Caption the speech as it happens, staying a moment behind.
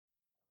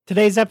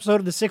Today's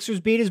episode of the Sixers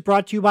Beat is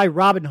brought to you by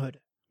Robinhood.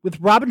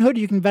 With Robinhood,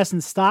 you can invest in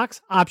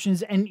stocks,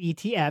 options, and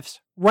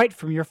ETFs right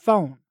from your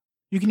phone.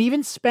 You can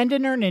even spend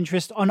and earn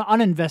interest on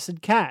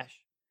uninvested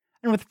cash.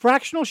 And with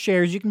fractional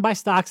shares, you can buy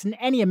stocks in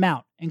any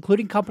amount,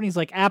 including companies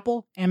like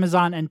Apple,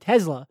 Amazon, and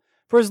Tesla,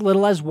 for as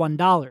little as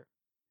 $1.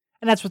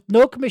 And that's with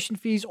no commission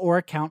fees or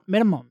account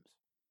minimums.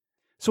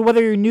 So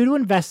whether you're new to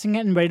investing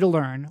and ready to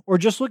learn, or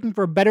just looking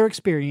for a better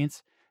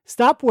experience,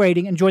 stop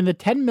waiting and join the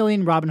 10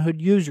 million Robinhood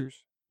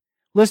users.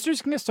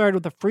 Listeners can get started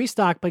with a free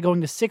stock by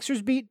going to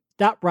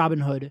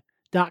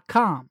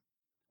sixersbeat.robinhood.com.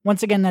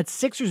 Once again,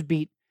 that's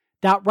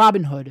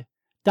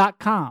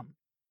sixersbeat.robinhood.com.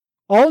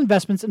 All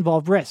investments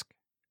involve risk.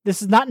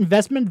 This is not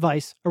investment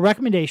advice, a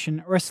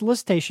recommendation, or a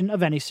solicitation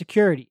of any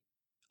security.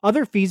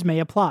 Other fees may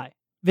apply.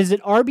 Visit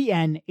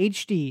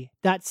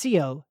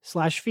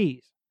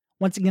rbnhd.co/fees.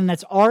 Once again,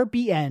 that's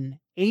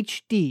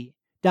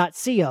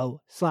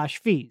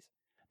rbnhd.co/fees.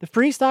 The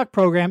free stock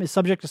program is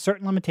subject to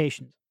certain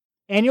limitations.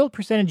 Annual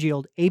percentage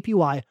yield,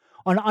 APY,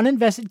 on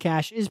uninvested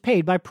cash is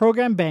paid by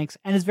program banks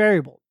and is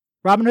variable.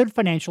 Robinhood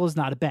Financial is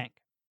not a bank.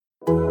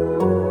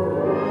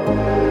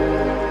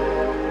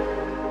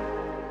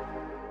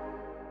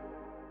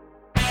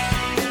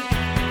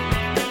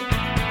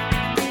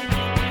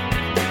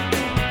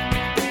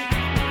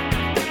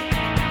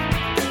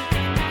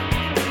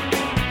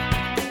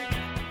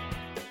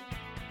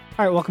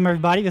 All right, welcome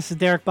everybody. This is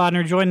Derek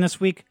Bodner, joined this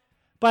week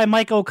by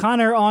Mike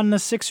O'Connor on the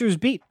Sixers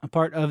Beat, a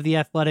part of the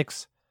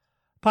Athletics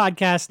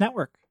Podcast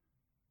Network.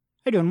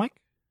 How you doing,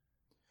 Mike?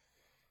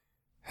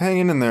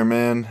 Hanging in there,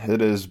 man. It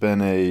has been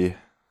a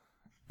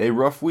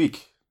rough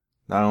week,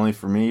 not only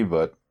for me,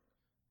 but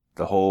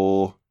the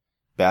whole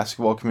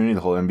basketball community,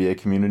 the whole NBA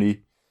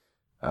community.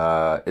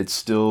 It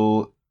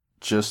still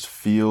just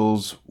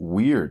feels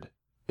weird.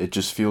 It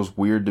just feels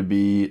weird to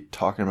be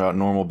talking about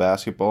normal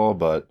basketball,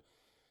 but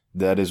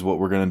that is what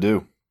we're going to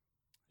do.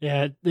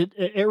 Yeah,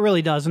 it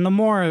really does. And the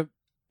more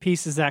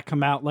pieces that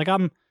come out, like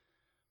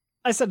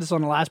I said this on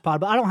the last pod,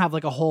 but I don't have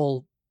like a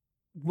whole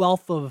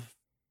wealth of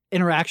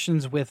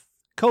interactions with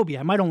Kobe.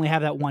 I might only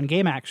have that one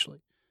game,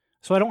 actually.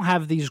 So I don't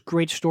have these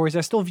great stories.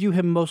 I still view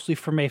him mostly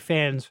from a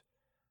fan's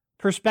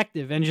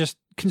perspective and just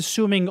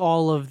consuming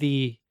all of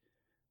the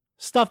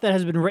stuff that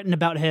has been written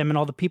about him and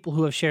all the people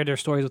who have shared their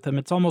stories with him.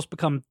 It's almost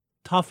become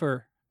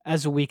tougher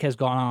as the week has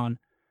gone on.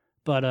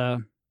 But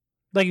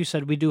like you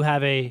said, we do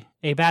have a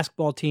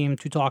basketball team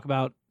to talk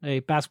about, a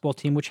basketball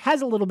team which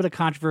has a little bit of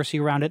controversy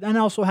around it and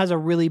also has a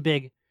really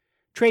big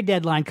trade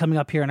deadline coming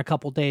up here in a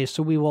couple days,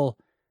 so we will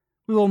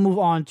move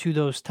on to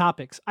those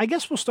topics. I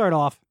guess we'll start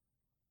off,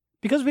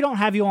 because we don't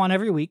have you on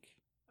every week,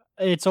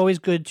 it's always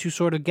good to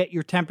sort of get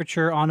your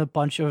temperature on a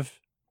bunch of,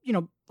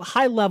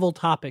 high-level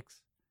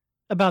topics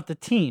about the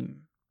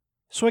team.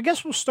 So I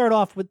guess we'll start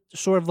off with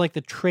sort of like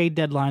the trade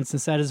deadline,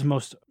 since that is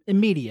most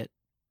immediate.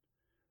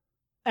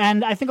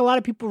 And I think a lot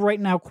of people right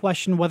now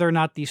question whether or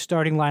not the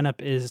starting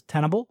lineup is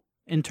tenable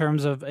in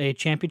terms of a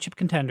championship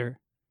contender.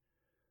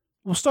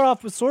 We'll start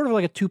off with sort of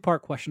like a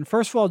two-part question.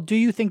 First of all, do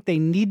you think they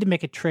need to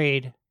make a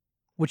trade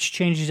which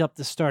changes up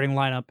the starting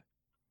lineup?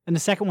 And the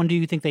second one, do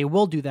you think they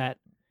will do that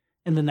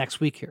in the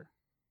next week here?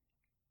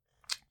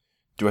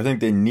 Do I think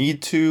they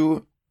need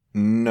to?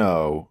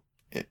 No.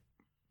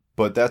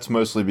 But that's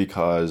mostly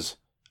because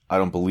I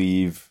don't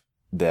believe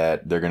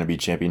that they're going to be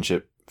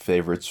championship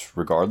favorites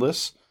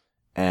regardless.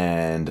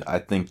 And I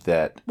think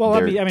that... Well,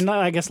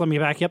 I guess let me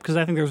back you up, because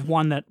I think there's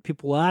one that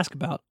people will ask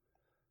about.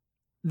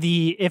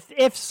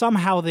 If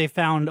somehow they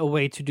found a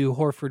way to do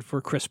Horford for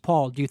Chris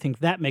Paul, do you think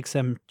that makes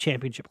them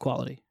championship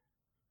quality?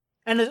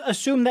 And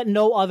assume that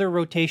no other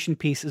rotation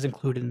piece is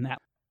included in that.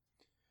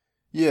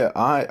 Yeah,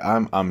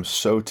 I'm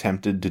so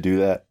tempted to do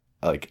that.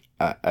 Like,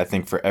 I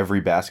think for every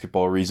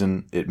basketball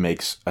reason, it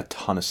makes a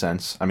ton of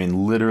sense. I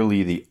mean,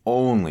 literally the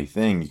only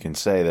thing you can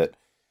say that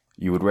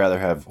you would rather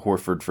have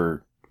Horford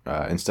for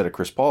instead of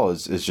Chris Paul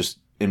is just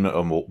in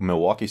a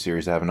Milwaukee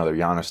series to have another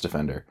Giannis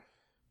defender.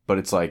 But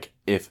it's like,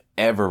 if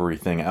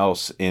everything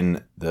else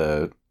in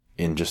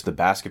just the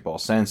basketball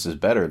sense is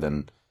better,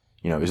 then,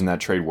 isn't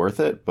that trade worth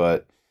it?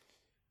 But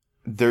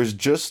there's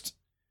just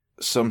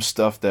some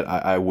stuff that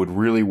I would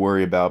really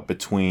worry about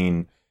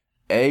between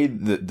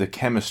the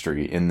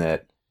chemistry, in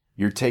that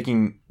you're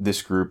taking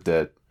this group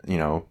that,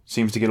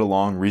 seems to get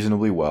along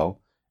reasonably well,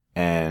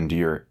 and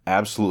you're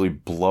absolutely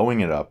blowing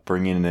it up,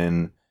 bringing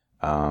in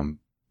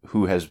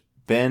who has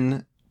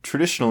been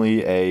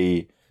traditionally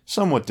a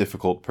somewhat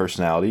difficult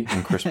personality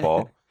in Chris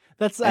Paul.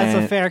 That's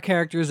a fair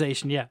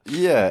characterization, yeah.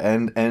 Yeah,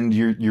 and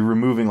you're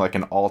removing like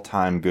an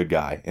all-time good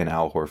guy in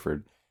Al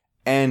Horford.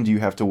 And you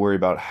have to worry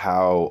about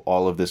how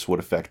all of this would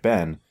affect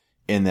Ben,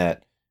 in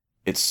that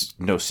it's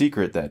no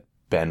secret that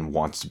Ben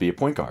wants to be a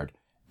point guard.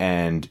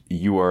 And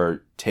you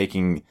are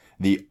taking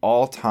the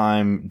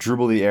all-time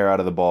dribble the air out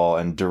of the ball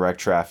and direct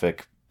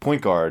traffic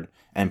point guard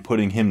and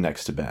putting him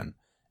next to Ben.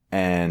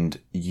 And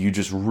you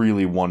just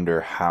really wonder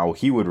how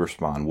he would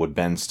respond. Would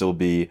Ben still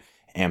be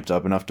amped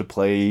up enough to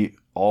play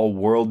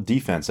all-world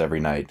defense every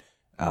night?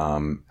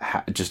 How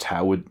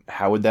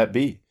would that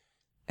be?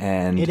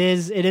 And it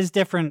is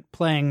different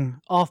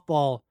playing off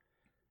ball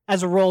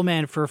as a role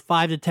man for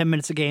 5 to 10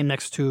 minutes a game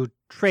next to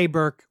Trey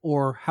Burke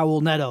or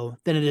Raul Neto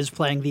than it is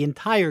playing the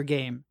entire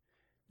game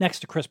next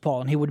to Chris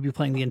Paul, and he would be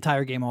playing the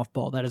entire game off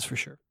ball, that is for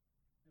sure.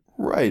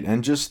 Right,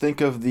 and just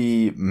think of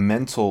the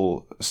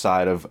mental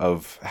side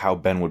of how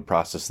Ben would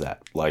process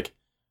that. Like,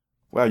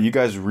 wow, you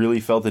guys really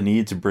felt the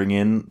need to bring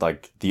in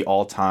like the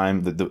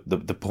all-time,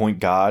 the point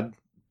god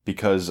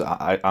because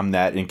I'm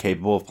that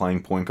incapable of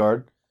playing point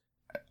guard.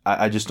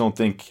 I just don't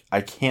think,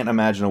 I can't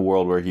imagine a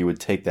world where he would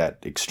take that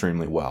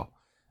extremely well.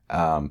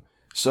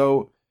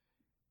 So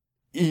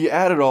you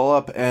add it all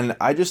up, and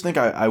I just think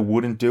I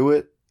wouldn't do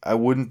it. I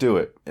wouldn't do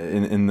it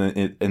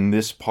in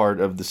this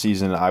part of the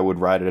season. I would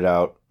ride it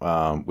out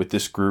with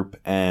this group,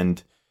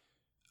 and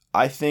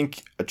I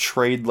think a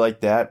trade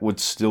like that would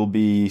still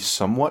be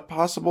somewhat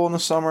possible in the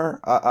summer.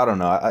 I don't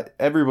know.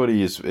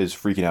 Everybody is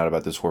freaking out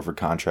about this Horford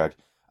contract.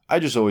 I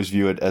just always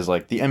view it as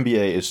like the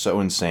NBA is so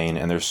insane,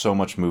 and there's so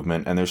much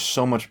movement, and there's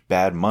so much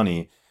bad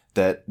money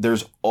that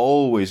there's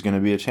always going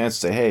to be a chance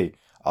to say, hey,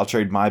 I'll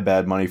trade my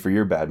bad money for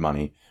your bad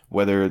money.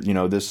 Whether,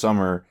 this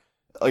summer,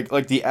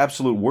 like the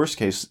absolute worst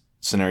case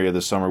scenario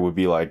this summer would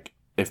be like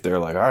if they're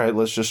like, all right,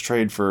 let's just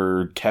trade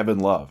for Kevin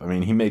Love. I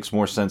mean, he makes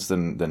more sense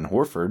than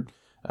Horford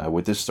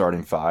with this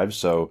starting five.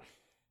 So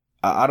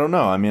I don't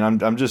know. I mean,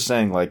 I'm just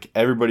saying, like,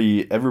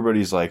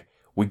 everybody's like,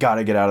 we got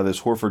to get out of this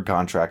Horford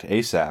contract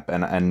ASAP.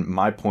 And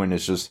my point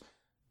is just,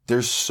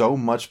 there's so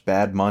much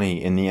bad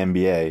money in the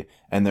NBA,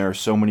 and there are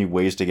so many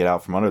ways to get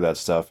out from under that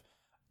stuff.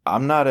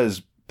 I'm not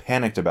as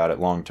panicked about it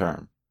long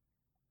term.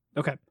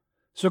 Okay.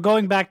 So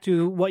going back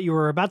to what you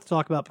were about to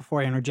talk about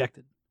before I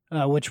interjected,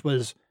 which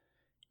was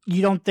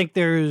you don't think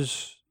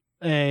there's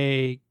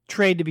a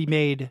trade to be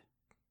made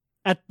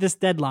at this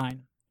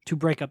deadline to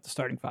break up the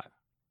starting five?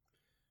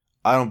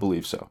 I don't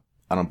believe so.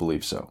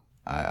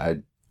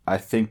 I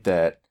think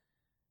that,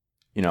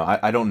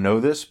 I don't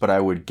know this, but I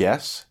would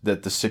guess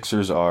that the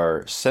Sixers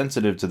are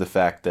sensitive to the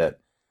fact that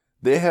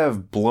they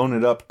have blown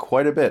it up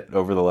quite a bit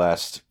over the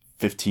last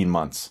 15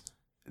 months.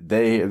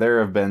 There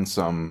have been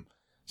some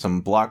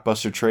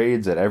blockbuster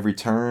trades at every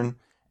turn,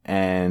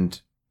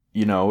 and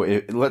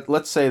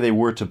let's say they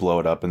were to blow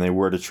it up and they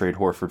were to trade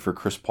Horford for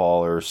Chris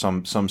Paul or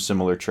some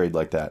similar trade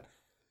like that.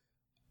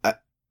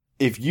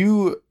 If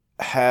you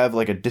have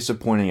like a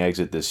disappointing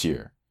exit this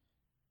year,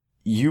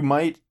 you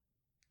might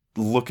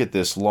look at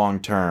this long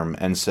term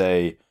and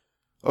say,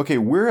 okay,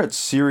 we're at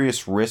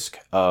serious risk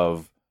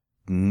of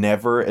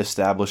never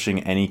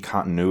establishing any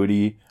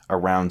continuity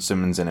around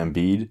Simmons and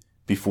Embiid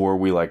before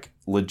we like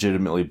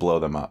legitimately blow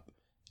them up.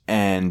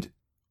 And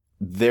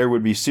there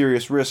would be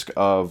serious risk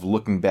of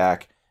looking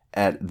back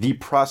at the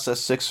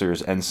process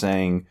Sixers and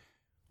saying,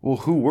 well,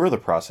 who were the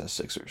process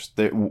Sixers?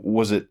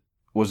 Was it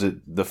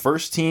the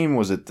first team?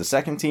 Was it the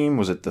second team?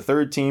 Was it the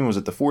third team? Was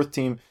it the fourth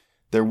team?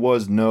 There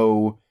was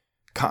no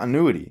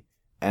continuity.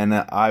 And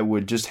I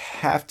would just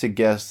have to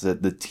guess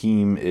that the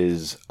team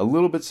is a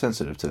little bit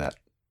sensitive to that.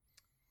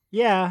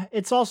 Yeah,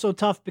 it's also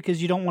tough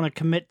because you don't want to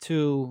commit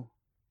to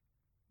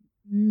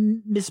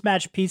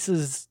mismatched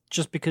pieces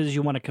just because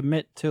you want to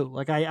commit to.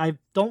 Like, I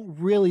don't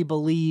really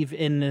believe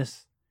in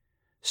this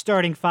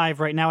starting five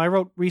right now. I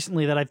wrote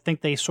recently that I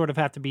think they sort of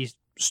have to be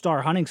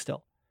star hunting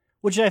still,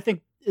 which I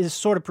think is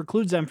sort of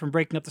precludes them from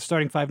breaking up the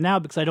starting five now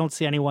because I don't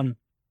see anyone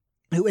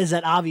who is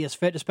that obvious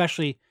fit,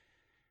 especially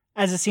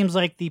as it seems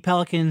like the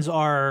Pelicans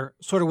are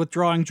sort of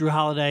withdrawing Drew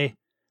Holiday,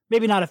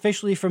 maybe not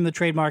officially from the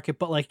trade market,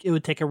 but like it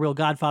would take a real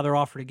Godfather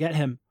offer to get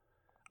him.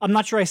 I'm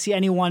not sure I see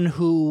anyone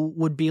who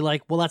would be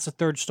like, well, that's a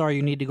third star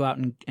you need to go out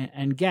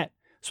and get.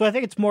 So I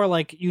think it's more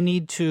like you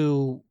need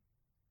to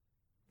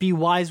be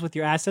wise with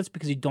your assets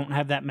because you don't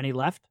have that many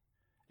left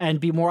and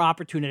be more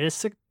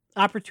opportunistic.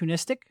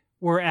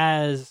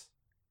 Whereas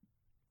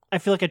I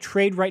feel like a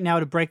trade right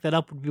now to break that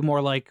up would be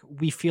more like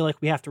we feel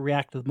like we have to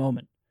react to the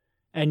moment.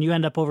 And you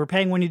end up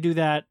overpaying when you do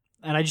that.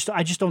 And I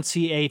just don't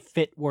see a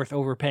fit worth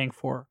overpaying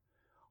for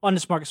on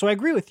this market. So I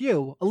agree with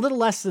you a little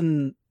less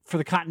than for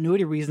the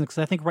continuity reason, because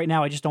I think right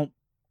now I just don't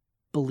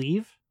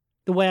believe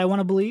the way I want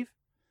to believe.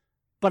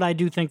 But I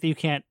do think that you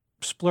can't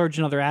splurge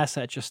another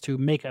asset just to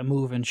make a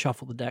move and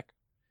shuffle the deck,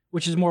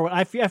 which is more what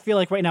I feel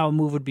like right now a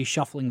move would be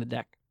shuffling the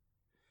deck.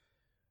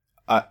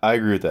 I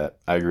agree with that.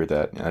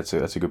 That's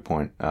a good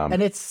point.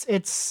 And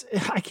it's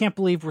I can't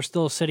believe we're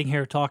still sitting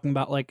here talking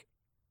about like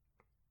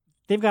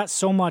they've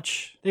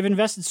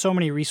invested so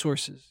many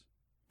resources.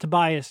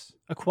 Tobias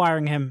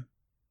acquiring him,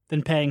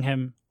 then paying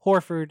him.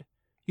 Horford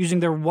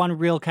using their one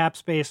real cap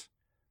space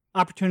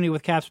opportunity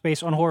with cap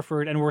space on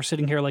Horford, and we're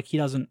sitting here like he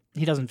doesn't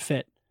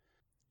fit.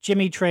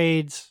 Jimmy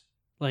trades,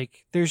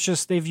 like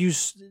they've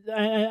used,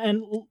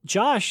 and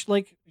Josh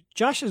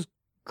is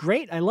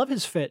great. I love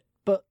his fit,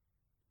 but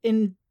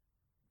in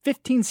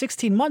 15,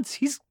 16 months,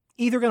 he's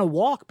either going to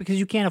walk because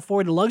you can't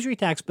afford the luxury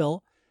tax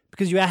bill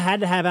because you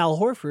had to have Al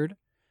Horford,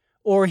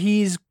 or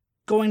he's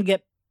going to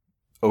get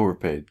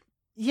overpaid.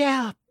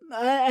 Yeah,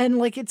 and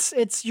like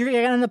you're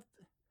going to end up.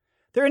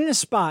 They're in a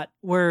spot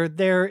where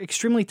they're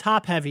extremely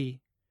top heavy,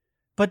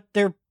 but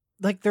they're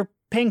going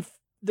to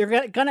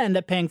end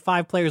up paying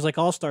 5 players like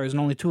all-stars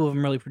and only 2 of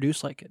them really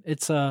produce like it.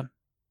 It's a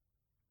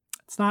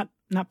It's not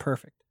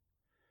perfect.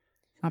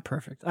 Not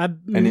perfect.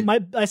 And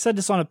I said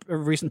this on a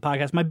recent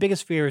podcast. My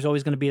biggest fear is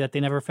always going to be that they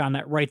never found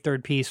that right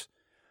third piece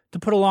to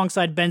put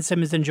alongside Ben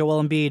Simmons and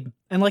Joel Embiid.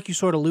 And like you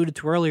sort of alluded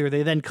to earlier,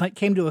 they then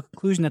came to a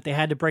conclusion that they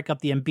had to break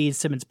up the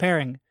Embiid-Simmons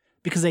pairing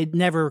because they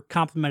never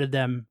complemented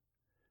them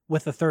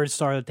with the third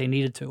star that they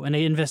needed to. And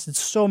they invested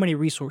so many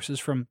resources,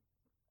 from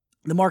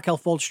the Markelle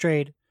Fultz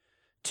trade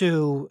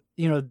to,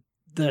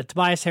 the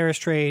Tobias Harris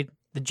trade,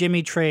 the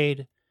Jimmy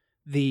trade,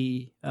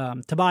 the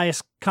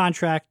Tobias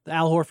contract, the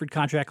Al Horford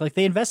contract. Like,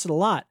 they invested a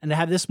lot, and to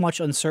have this much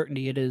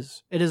uncertainty, it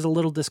is a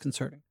little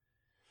disconcerting.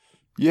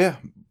 Yeah,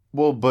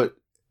 well, but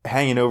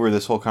hanging over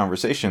this whole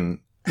conversation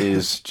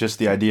is just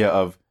the idea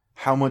of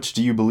how much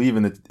do you believe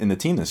in the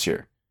team this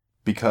year?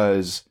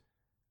 Because,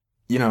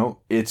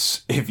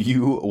 it's, if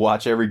you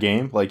watch every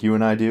game like you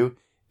and I do,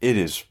 it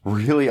is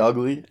really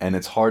ugly and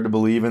it's hard to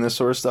believe in this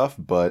sort of stuff.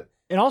 But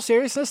in all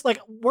seriousness, like,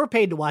 we're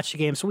paid to watch the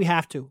games, so we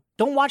have to.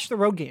 Don't watch the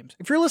road games.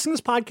 If you're listening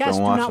to this podcast,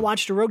 do not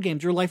watch the road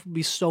games. Your life would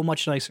be so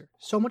much nicer.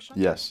 So much nicer.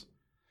 Yes.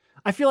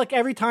 I feel like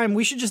every time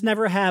we should just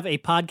never have a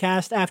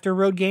podcast after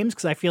road games,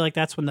 because I feel like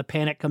that's when the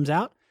panic comes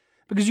out.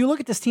 Because you look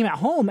at this team at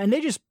home and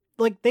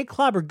they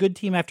clobber good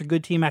team after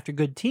good team after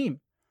good team.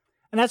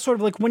 And that's sort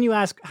of like, when you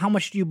ask how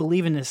much do you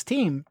believe in this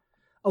team,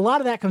 a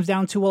lot of that comes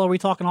down to, well, are we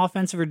talking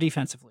offensive or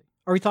defensively?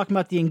 Are we talking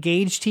about the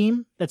engaged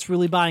team that's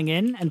really buying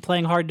in and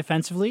playing hard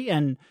defensively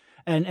and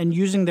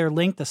using their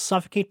length to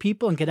suffocate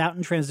people and get out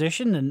in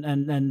transition?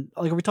 And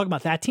like, are we talking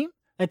about that team?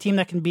 That team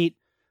that can beat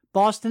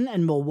Boston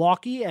and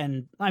Milwaukee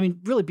and,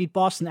 really beat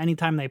Boston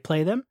anytime they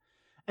play them?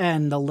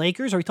 And the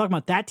Lakers, are we talking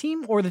about that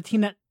team, or the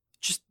team that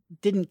just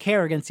didn't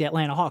care against the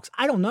Atlanta Hawks?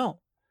 I don't know.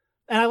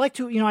 And I like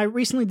to, I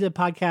recently did a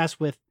podcast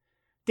with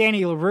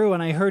Danny LaRue,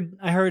 and I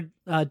heard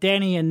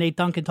Danny and Nate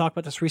Duncan talk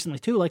about this recently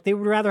too. Like, they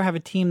would rather have a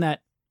team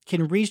that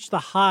can reach the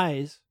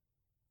highs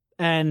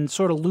and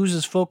sort of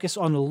loses focus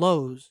on the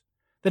lows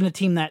than a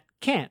team that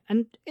can't.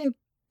 And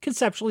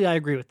conceptually, I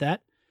agree with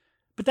that.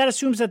 But that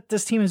assumes that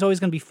this team is always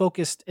going to be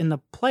focused in the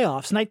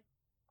playoffs. And I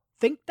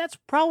think that's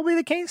probably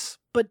the case,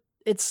 but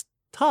it's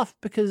tough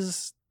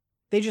because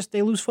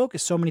they lose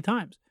focus so many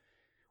times,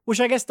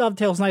 which I guess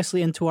dovetails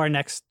nicely into our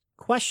next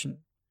question.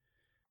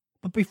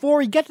 But before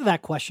we get to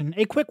that question,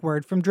 a quick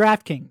word from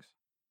DraftKings.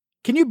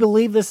 Can you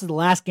believe this is the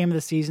last game of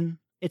the season?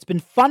 It's been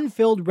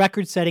fun-filled,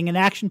 record-setting, and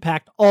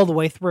action-packed all the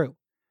way through.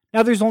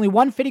 Now there's only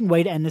one fitting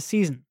way to end the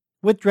season,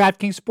 with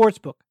DraftKings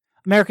Sportsbook,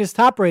 America's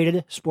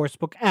top-rated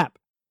sportsbook app.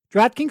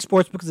 DraftKings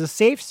Sportsbook is a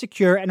safe,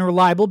 secure, and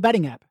reliable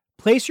betting app.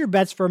 Place your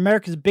bets for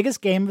America's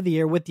biggest game of the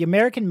year with the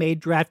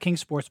American-made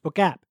DraftKings Sportsbook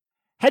app.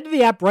 Head to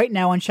the app right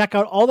now and check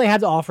out all they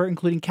have to offer,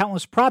 including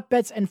countless prop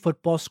bets and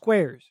football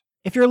squares.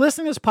 If you're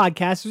listening to this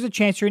podcast, there's a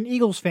chance you're an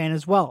Eagles fan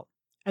as well.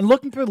 And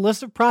looking through the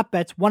list of prop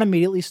bets, one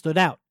immediately stood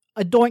out: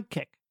 a doink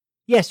kick.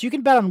 Yes, you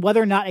can bet on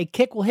whether or not a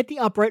kick will hit the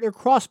upright or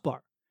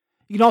crossbar.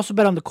 You can also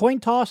bet on the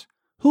coin toss,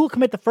 who will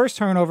commit the first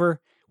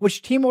turnover,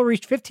 which team will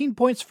reach 15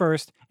 points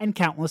first, and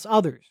countless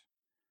others.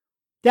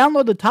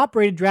 Download the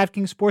top-rated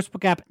DraftKings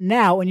Sportsbook app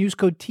now and use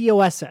code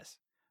TOSS.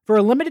 For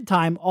a limited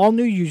time, all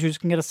new users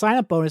can get a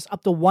sign-up bonus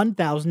up to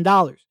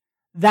 $1,000.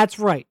 That's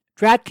right,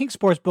 DraftKings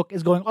Sportsbook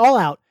is going all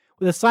out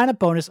with a sign-up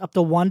bonus up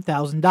to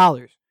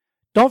 $1,000.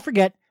 Don't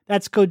forget,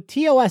 that's code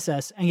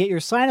TOSS and get your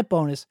sign-up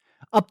bonus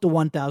up to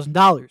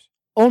 $1,000.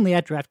 Only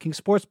at DraftKings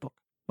Sportsbook.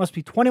 Must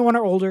be 21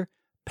 or older,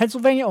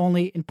 Pennsylvania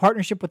only, in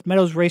partnership with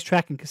Meadows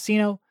Racetrack and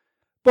Casino.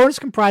 Bonus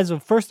comprises of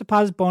a first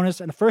deposit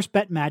bonus and a first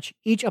bet match,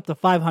 each up to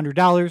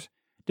 $500.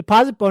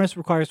 Deposit bonus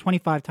requires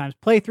 25 times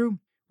playthrough.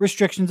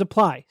 Restrictions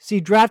apply. See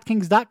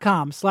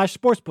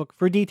DraftKings.com/sportsbook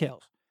for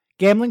details.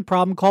 Gambling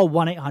problem? Call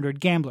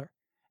 1-800-GAMBLER.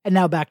 And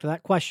now back to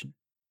that question.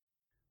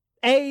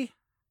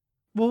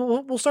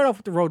 We'll start off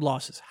with the road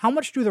losses. How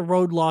much do the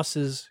road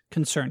losses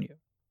concern you?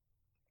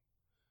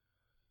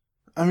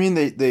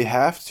 They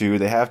have to.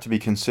 They have to be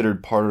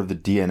considered part of the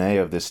DNA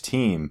of this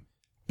team,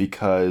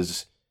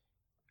 because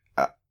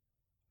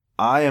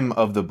I am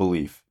of the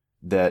belief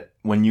that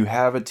when you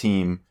have a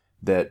team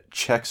that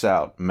checks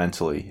out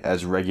mentally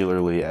as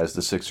regularly as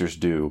the Sixers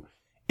do,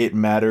 it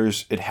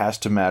matters. It has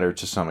to matter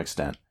to some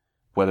extent.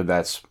 Whether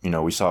that's,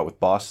 we saw it with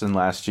Boston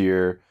last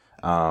year.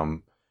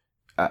 The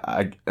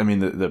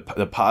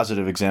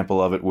positive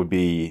example of it would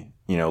be,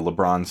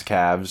 LeBron's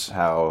Cavs,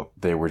 how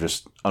they were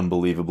just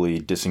unbelievably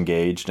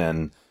disengaged,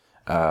 and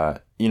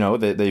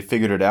they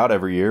figured it out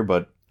every year,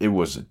 but it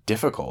was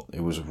difficult.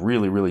 It was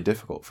really, really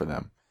difficult for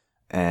them.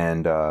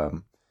 And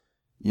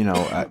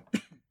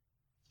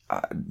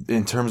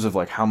in terms of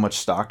like how much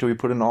stock do we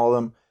put in all of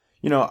them,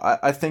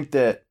 I think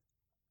that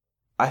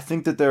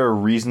there are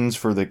reasons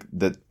for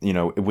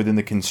within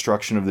the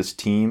construction of this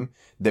team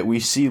that we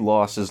see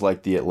losses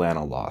like the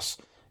Atlanta loss.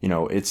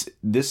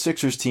 This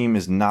Sixers team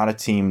is not a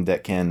team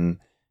that can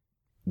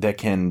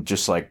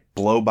just like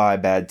blow by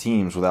bad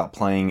teams without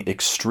playing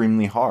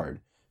extremely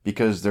hard,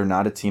 because they're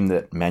not a team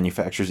that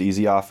manufactures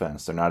easy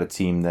offense. They're not a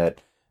team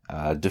that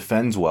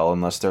defends well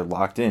unless they're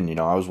locked in.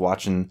 I was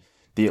watching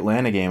the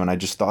Atlanta game and I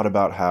just thought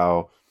about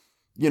how,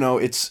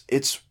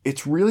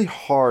 it's really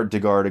hard to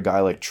guard a guy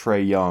like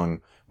Trae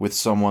Young with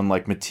someone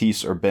like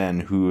Matisse or Ben,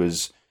 who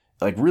is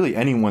like really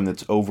anyone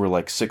that's over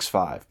like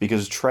 6'5",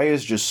 because Trey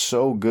is just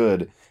so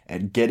good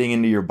at getting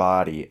into your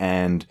body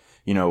and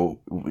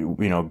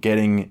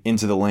getting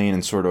into the lane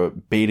and sort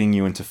of baiting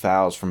you into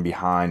fouls from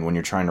behind when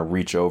you're trying to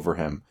reach over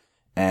him.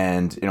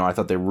 And I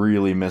thought they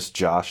really missed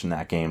Josh in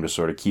that game to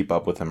sort of keep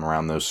up with him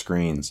around those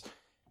screens.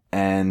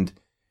 And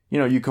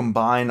you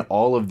combine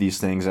all of these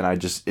things,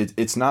 and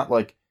it's not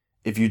like,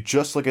 if you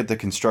just look at the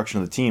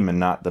construction of the team and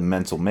not the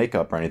mental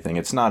makeup or anything,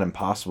 it's not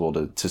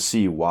impossible to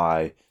see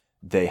why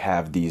they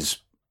have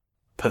these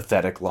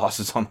pathetic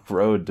losses on the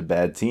road to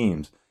bad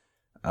teams.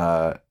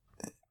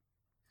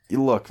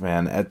 Look,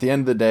 man, at the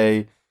end of the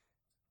day,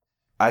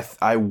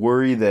 I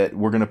worry that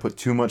we're going to put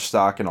too much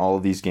stock in all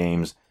of these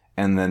games,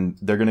 and then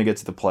they're going to get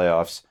to the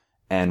playoffs,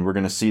 and we're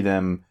going to see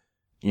them,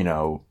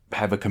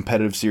 have a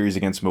competitive series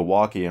against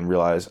Milwaukee and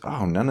realize,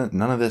 oh, none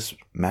of this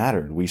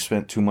mattered. We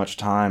spent too much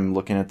time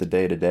looking at the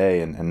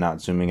day-to-day and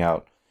not zooming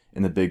out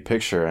in the big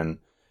picture. And,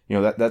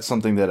 that's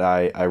something that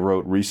I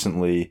wrote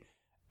recently,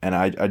 and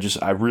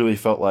I really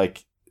felt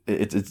like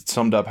it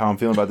summed up how I'm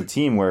feeling about the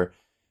team, where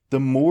the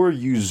more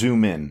you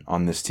zoom in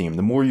on this team,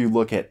 the more you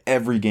look at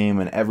every game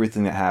and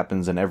everything that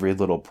happens and every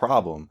little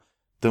problem,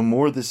 the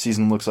more this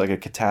season looks like a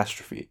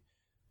catastrophe.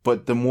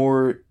 But the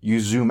more you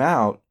zoom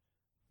out,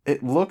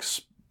 it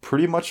looks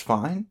pretty much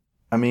fine.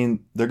 I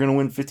mean, they're going to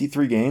win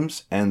 53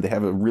 games, and they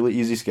have a really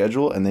easy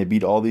schedule, and they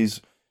beat all these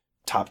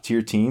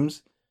top-tier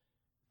teams.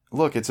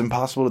 Look, it's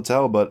impossible to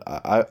tell, but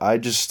I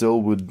just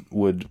still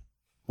would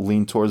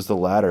lean towards the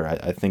latter.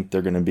 I think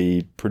they're going to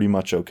be pretty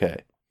much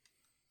okay.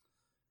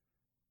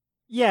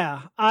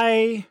 Yeah,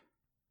 I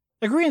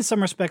agree in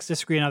some respects,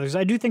 disagree in others.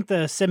 I do think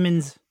the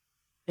Simmons,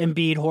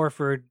 Embiid,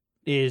 Horford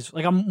is,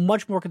 like, I'm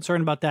much more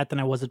concerned about that than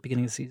I was at the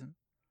beginning of the season.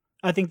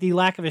 I think the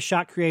lack of a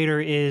shot creator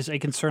is a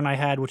concern I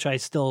had, which I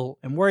still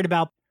am worried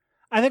about.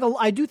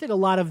 I do think a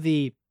lot of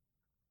the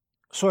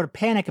sort of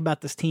panic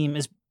about this team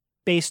is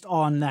based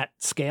on that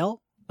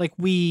scale. Like,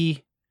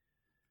 we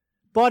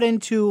bought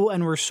into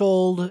and were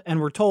sold and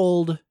were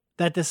told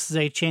that this is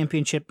a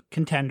championship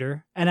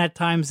contender, and at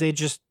times they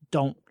just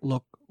don't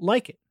look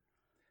like it.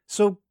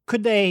 So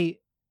could they,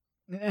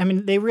 I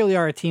mean, they really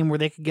are a team where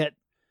they could get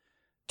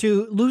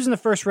to lose in the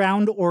first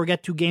round or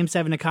get to Game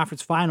 7 of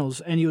conference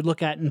finals, and you would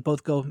look at it and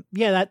both go,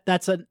 yeah,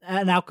 that's an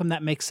outcome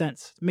that makes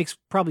sense. It makes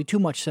probably too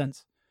much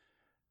sense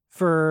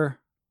for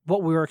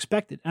what we were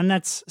expected. And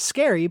that's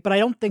scary, but I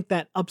don't think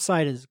that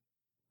upside is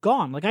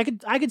gone. Like,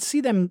 I could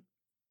see them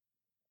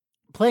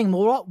playing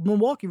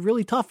Milwaukee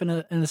really tough in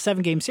a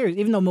 7-game series,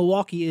 even though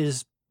Milwaukee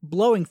is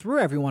blowing through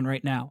everyone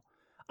right now.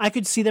 I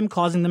could see them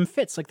causing them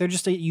fits. Like, they're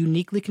just a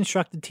uniquely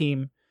constructed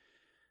team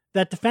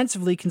that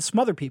defensively can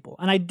smother people.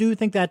 And I do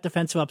think that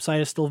defensive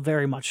upside is still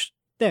very much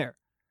there.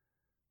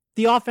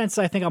 The offense,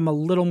 I think I'm a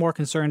little more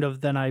concerned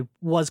of than I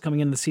was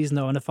coming into the season,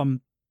 though. And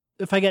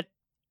if I get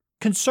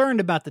concerned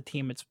about the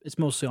team, it's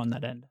mostly on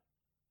that end.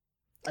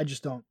 I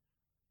don't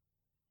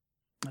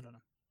know.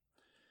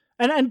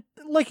 And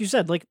like you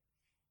said, like,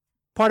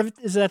 part of it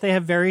is that they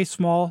have very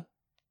small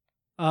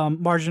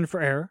margin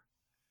for error.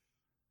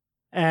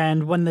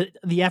 And when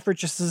the effort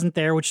just isn't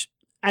there, which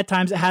at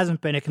times it hasn't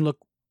been, it can look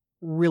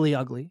really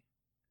ugly.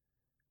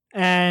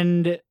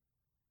 And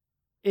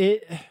I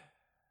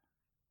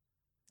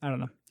don't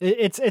know.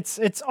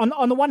 It's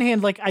on the one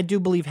hand, like, I do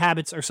believe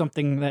habits are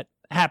something that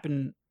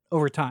happen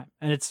over time,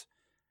 and it's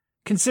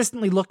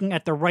consistently looking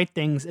at the right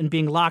things and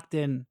being locked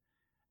in.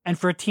 And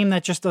for a team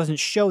that just doesn't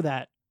show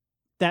that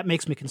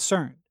makes me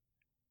concerned.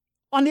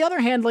 On the other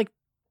hand, like,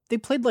 they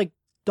played like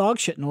dog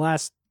shit in the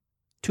last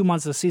 2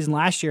 months of the season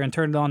last year and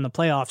turned it on in the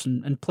playoffs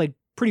and played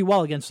pretty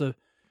well against the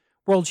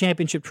World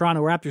Championship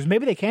Toronto Raptors.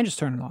 Maybe they can just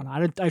turn it on.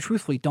 I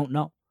truthfully don't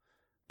know.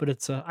 But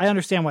it's I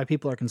understand why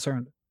people are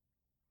concerned.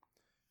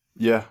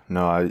 Yeah,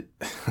 no,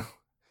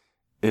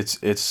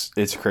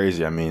 it's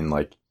crazy. I mean,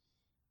 like,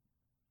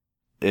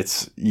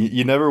 it's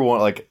you never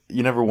want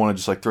to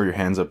just like throw your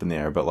hands up in the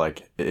air, but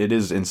like, it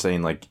is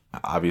insane. Like,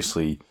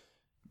 obviously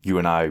you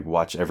and I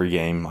watch every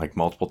game like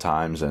multiple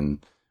times,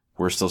 and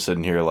we're still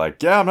sitting here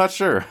like, yeah, I'm not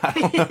sure. I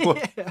don't know.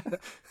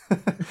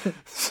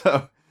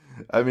 So,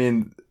 I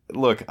mean,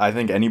 look, I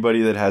think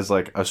anybody that has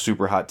like a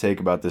super hot take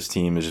about this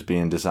team is just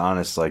being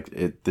dishonest.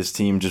 Like, this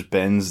team just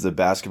bends the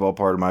basketball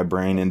part of my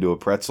brain into a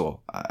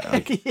pretzel.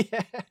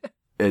 Yeah.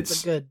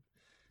 It's good.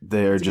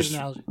 They're just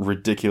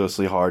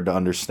ridiculously hard to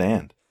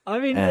understand. I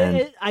mean,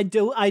 I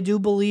do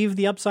believe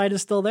the upside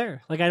is still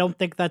there. Like, I don't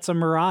think that's a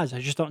mirage. I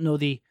just don't know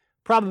the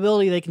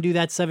probability they can do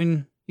that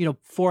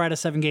 4 out of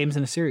 7 games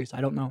in a series.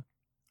 I don't know.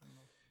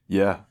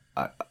 Yeah.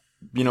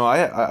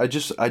 I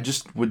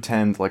just would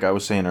tend, like I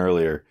was saying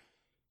earlier,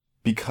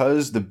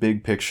 because the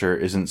big picture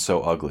isn't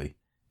so ugly,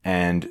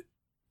 and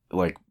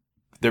like,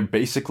 they're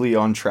basically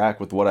on track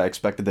with what I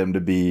expected them to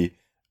be,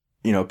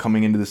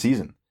 coming into the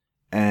season.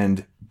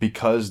 And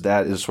because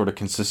that is sort of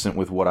consistent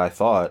with what I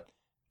thought,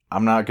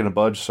 I'm not going to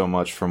budge so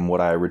much from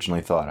what I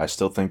originally thought. I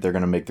still think they're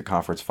going to make the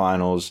conference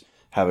finals,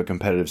 have a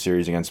competitive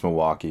series against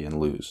Milwaukee, and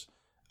lose.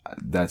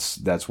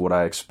 That's what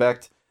I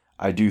expect.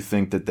 I do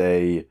think that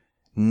they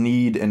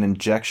need an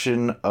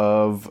injection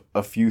of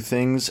a few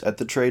things at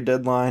the trade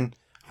deadline.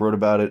 Wrote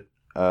about it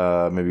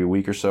maybe a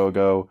week or so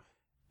ago,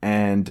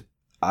 and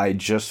I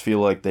just feel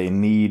like they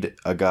need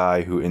a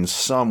guy who in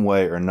some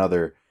way or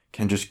another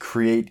can just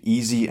create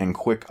easy and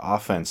quick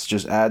offense,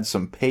 just add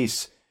some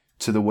pace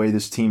to the way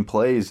this team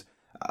plays.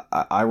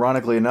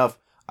 Ironically enough,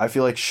 I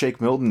feel like Shake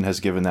Milton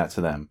has given that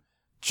to them.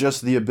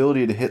 Just the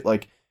ability to hit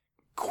like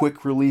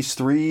quick release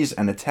threes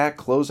and attack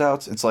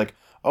closeouts. It's like,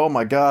 oh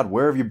my God,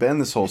 where have you been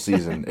this whole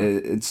season?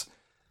 It's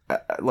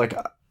like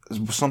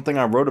something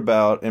I wrote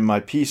about in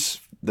my piece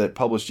that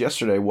published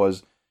yesterday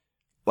was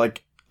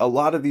like a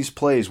lot of these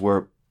plays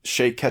where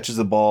Shake catches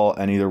the ball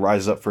and either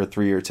rises up for a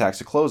three or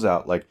attacks a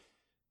closeout. Like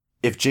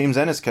if James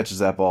Ennis catches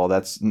that ball,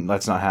 that's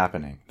not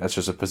happening. That's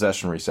just a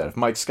possession reset. If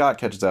Mike Scott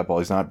catches that ball,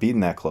 he's not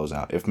beating that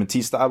closeout. If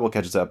Matisse Thybulle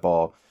catches that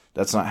ball,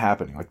 that's not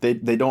happening. Like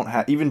they don't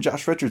have, even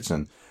Josh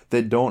Richardson,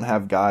 they don't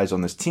have guys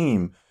on this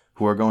team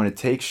who are going to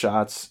take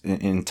shots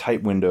in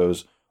tight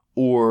windows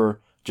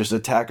or just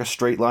attack a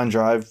straight line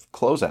drive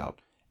closeout.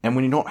 And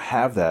when you don't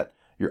have that,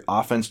 your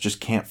offense just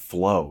can't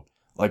flow.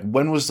 Like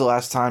when was the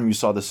last time you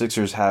saw the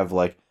Sixers have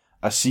like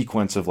a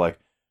sequence of like,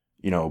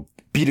 you know,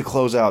 beat a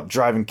closeout,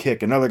 drive and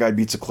kick, another guy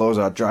beats a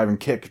closeout, drive and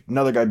kick,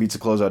 another guy beats a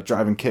closeout,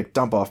 drive and kick,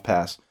 dump off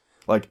pass.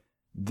 Like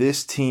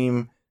this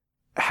team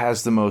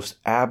has the most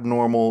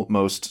abnormal,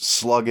 most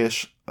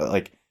sluggish,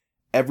 like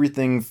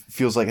everything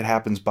feels like it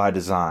happens by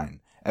design.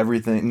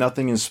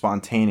 Nothing is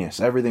spontaneous.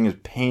 Everything is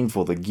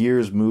painful. The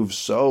gears move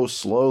so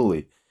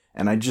slowly.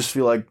 And I just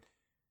feel like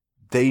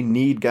they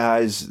need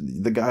guys.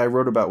 The guy I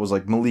wrote about was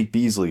like Malik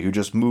Beasley, who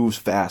just moves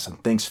fast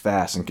and thinks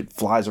fast and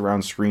flies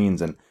around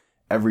screens, and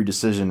every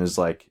decision is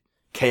like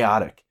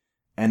chaotic.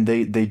 And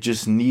they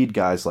just need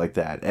guys like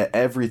that.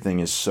 Everything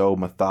is so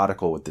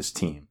methodical with this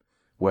team.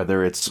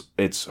 Whether it's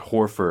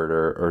Horford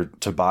or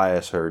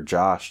Tobias or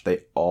Josh,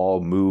 they all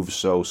move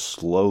so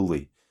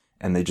slowly,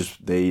 and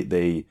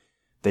they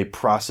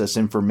process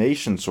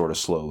information sort of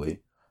slowly.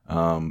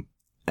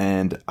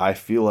 And I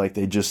feel like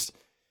they just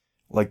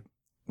like.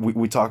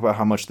 We talk about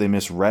how much they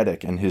miss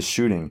Redick and his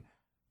shooting.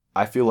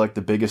 I feel like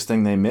the biggest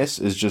thing they miss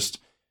is just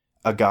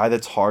a guy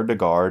that's hard to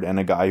guard and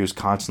a guy who's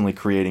constantly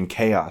creating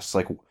chaos.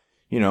 Like,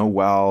 you know,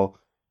 while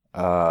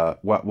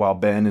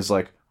Ben is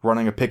like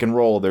running a pick and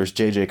roll, there's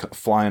JJ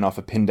flying off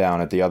a pin down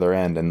at the other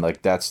end, and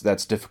like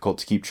that's difficult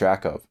to keep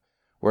track of.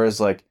 Whereas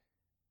like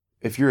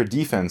if you're a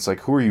defense, like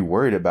who are you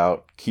worried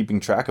about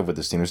keeping track of with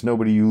this team? There's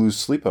nobody you lose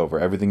sleep over.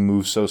 Everything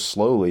moves so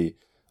slowly.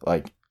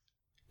 Like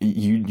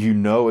you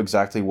know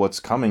exactly what's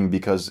coming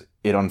because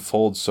it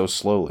unfolds so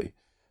slowly.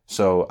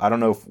 So I don't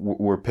know if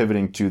we're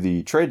pivoting to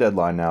the trade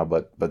deadline now,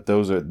 but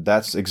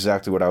that's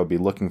exactly what I would be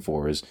looking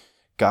for, is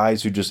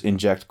guys who just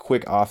inject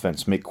quick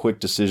offense, make quick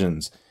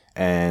decisions,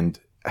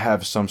 and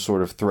have some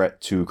sort of threat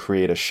to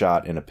create a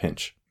shot in a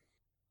pinch.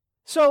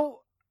 So,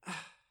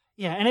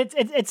 yeah, and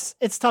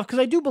it's tough because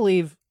I do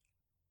believe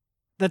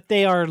that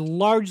they are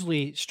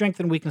largely strength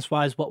and weakness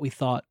wise what we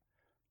thought.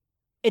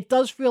 It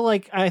does feel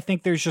like I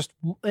think there's just,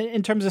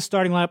 in terms of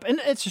starting lineup, and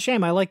it's a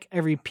shame, I like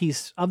every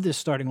piece of this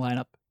starting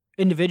lineup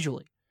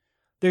individually.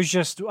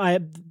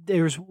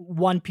 There's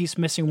one piece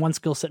missing, one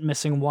skill set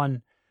missing,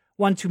 one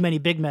too many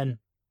big men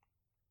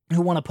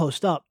who want to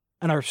post up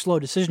and are slow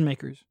decision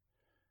makers.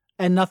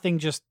 And nothing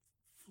just,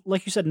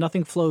 like you said,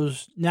 nothing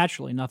flows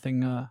naturally.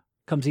 Nothing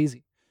comes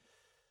easy.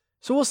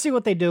 So we'll see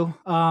what they do.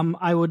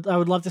 I would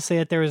love to say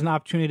that there is an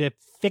opportunity to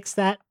fix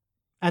that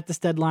at this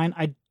deadline.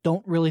 I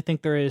don't really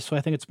think there is. So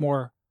I think it's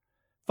more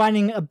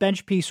finding a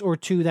bench piece or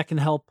two that can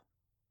help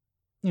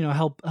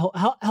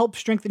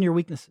strengthen your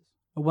weaknesses.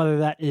 Whether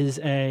that is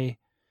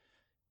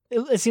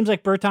it seems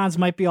like Bertans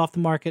might be off the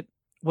market.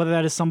 Whether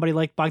that is somebody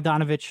like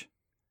Bogdanovic,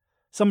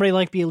 somebody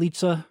like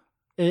Bjelica,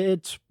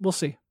 we'll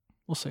see.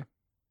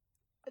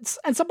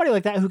 And somebody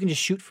like that who can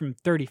just shoot from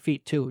 30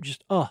 feet too.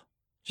 Just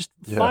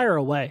fire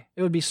away.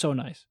 It would be so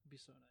nice.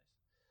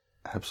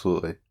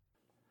 Absolutely.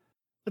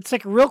 Let's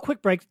take a real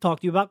quick break to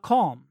talk to you about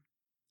Calm.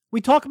 We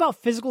talk about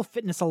physical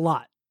fitness a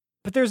lot,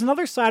 but there's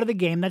another side of the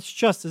game that's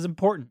just as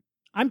important.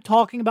 I'm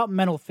talking about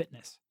mental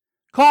fitness.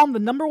 Calm, the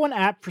 #1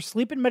 app for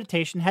sleep and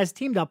meditation, has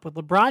teamed up with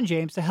LeBron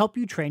James to help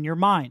you train your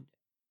mind.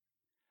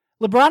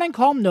 LeBron and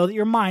Calm know that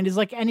your mind is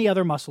like any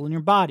other muscle in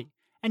your body,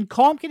 and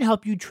Calm can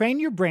help you train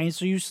your brain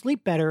so you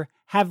sleep better,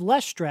 have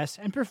less stress,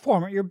 and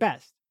perform at your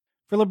best.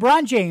 For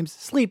LeBron James,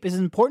 sleep is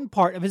an important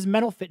part of his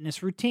mental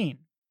fitness routine.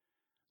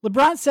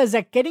 LeBron says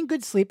that getting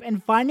good sleep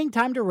and finding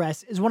time to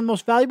rest is one of the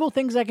most valuable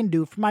things I can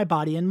do for my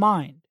body and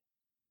mind.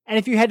 And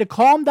if you head to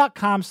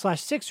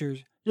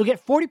calm.com/Sixers, you'll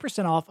get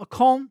 40% off a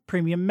Calm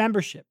Premium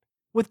membership.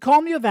 With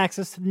Calm, you have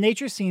access to the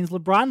nature scenes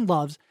LeBron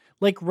loves,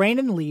 like rain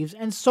and leaves,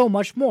 and so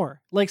much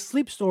more, like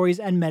sleep stories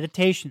and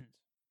meditations.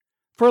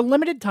 For a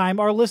limited time,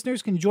 our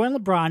listeners can join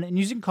LeBron in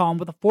using Calm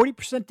with a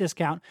 40%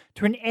 discount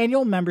to an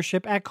annual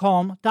membership at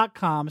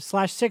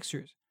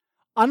calm.com/Sixers.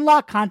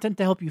 Unlock content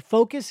to help you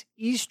focus,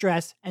 ease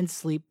stress, and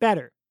sleep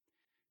better.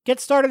 Get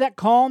started at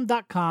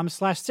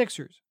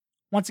calm.com/Sixers.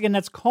 Once again,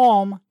 that's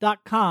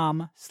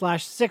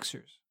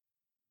calm.com/Sixers.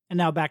 And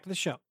now back to the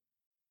show.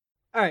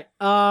 All right.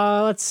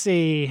 Let's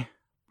see.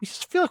 We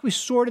just feel like we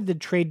sorted the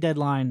trade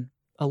deadline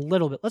a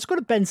little bit. Let's go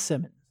to Ben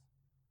Simmons,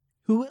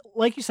 who,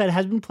 like you said,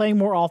 has been playing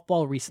more off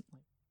ball recently.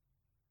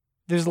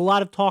 There's a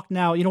lot of talk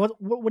now. You know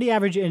what do you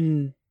average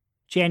in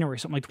January?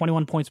 Something like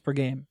 21 points per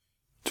game.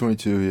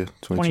 22, yeah.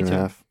 22 and a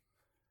half.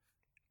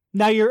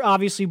 Now you're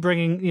obviously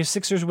bringing,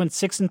 Sixers went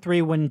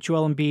 6-3 when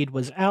Joel Embiid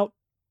was out.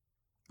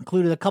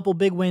 Included a couple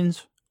big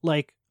wins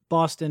like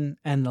Boston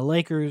and the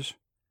Lakers.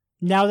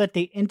 Now that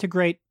they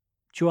integrate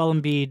Joel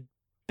Embiid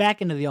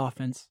back into the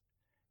offense,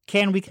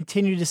 can we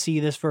continue to see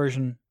this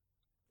version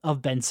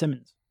of Ben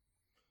Simmons?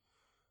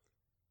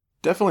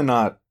 Definitely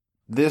not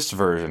this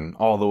version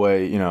all the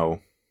way,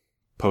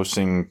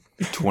 posting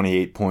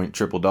 28-point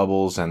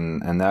triple-doubles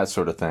and that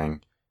sort of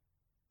thing.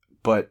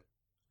 But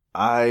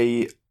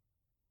I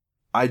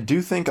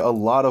do think a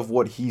lot of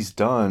what he's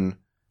done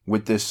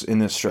with this in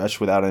this stretch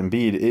without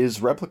Embiid is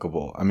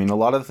replicable. I mean, a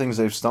lot of the things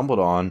they've stumbled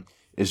on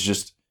is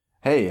just,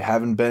 hey,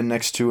 having Ben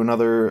next to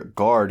another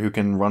guard who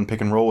can run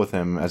pick and roll with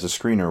him as a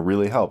screener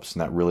really helps,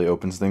 and that really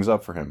opens things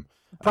up for him.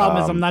 The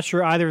problem is I'm not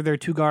sure either of their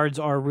two guards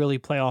are really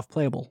playoff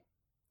playable.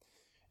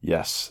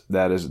 Yes,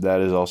 that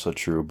is also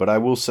true. But I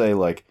will say,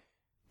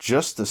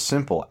 just the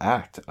simple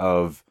act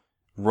of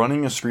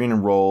running a screen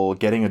and roll,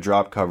 getting a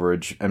drop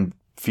coverage, and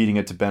feeding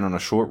it to Ben on a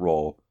short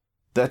roll,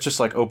 that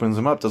just opens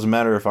him up. Doesn't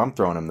matter if I'm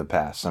throwing him the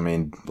pass. I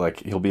mean,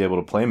 he'll be able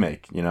to play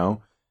make,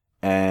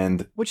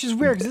 and which is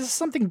weird because this is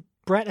something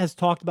Brett has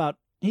talked about.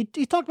 He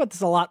talked about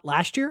this a lot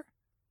last year,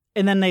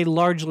 and then they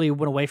largely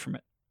went away from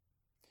it.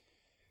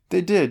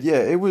 They did, yeah.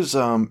 It was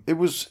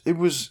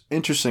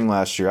interesting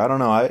last year. I don't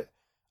know.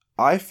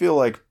 I feel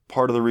like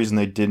part of the reason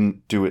they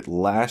didn't do it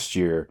last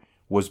year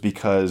was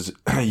because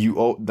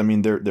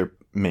their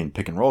main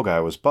pick and roll guy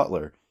was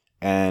Butler,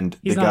 and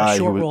he's the not guy a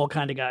short roll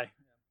kind of guy.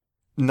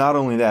 Not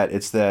only that,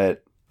 it's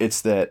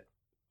that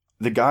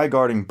the guy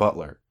guarding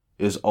Butler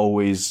is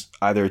always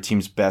either a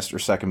team's best or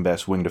second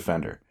best wing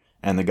defender,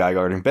 and the guy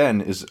guarding Ben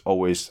is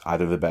always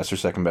either the best or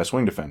second best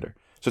wing defender.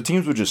 So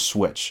teams would just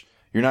switch.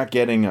 You're not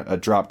getting a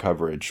drop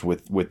coverage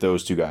with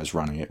those two guys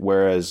running it.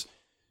 Whereas,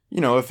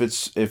 if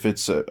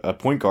it's a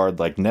point guard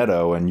like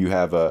Neto and you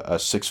have a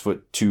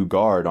 6'2"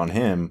 guard on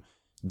him,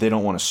 they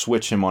don't want to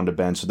switch him onto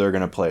Ben, so they're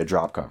going to play a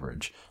drop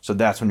coverage. So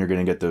that's when you're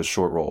going to get those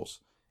short rolls.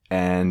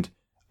 And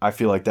I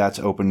feel like that's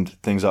opened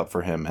things up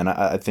for him. And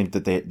I think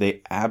that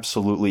they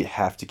absolutely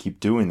have to keep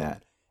doing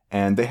that.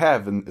 And they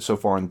have so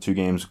far in the two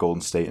games,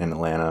 Golden State and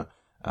Atlanta.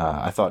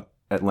 I thought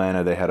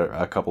Atlanta, they had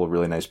a couple of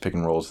really nice pick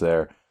and rolls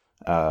there.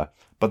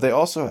 But they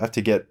also have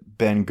to get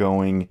Ben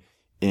going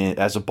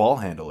as a ball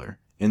handler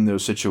in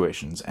those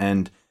situations.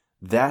 And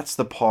that's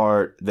the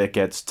part that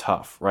gets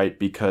tough, right?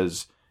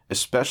 Because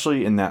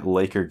especially in that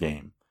Laker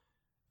game,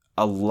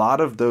 a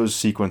lot of those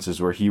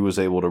sequences where he was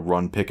able to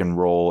run pick and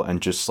roll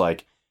and just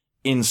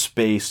in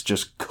space,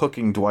 just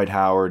cooking Dwight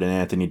Howard and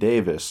Anthony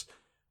Davis,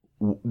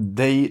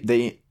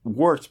 they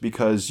worked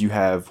because you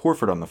have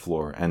Horford on the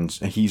floor and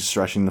he's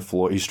stretching the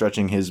floor. He's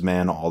stretching his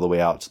man all the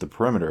way out to the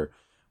perimeter.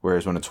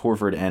 Whereas when it's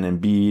Horford and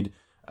Embiid,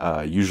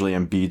 usually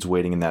Embiid's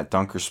waiting in that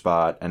dunker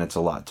spot, and it's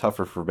a lot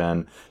tougher for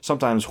Ben.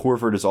 Sometimes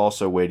Horford is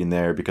also waiting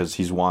there because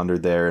he's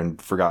wandered there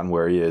and forgotten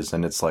where he is,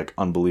 and it's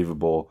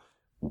unbelievable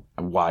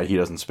why he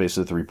doesn't space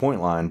the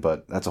 3-point line,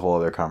 but that's a whole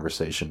other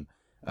conversation.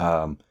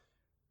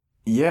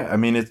 Yeah, I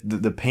mean,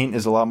 the paint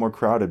is a lot more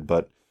crowded,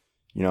 but,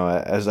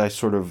 as I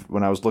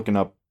when I was looking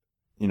up,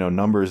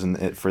 numbers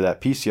for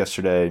that piece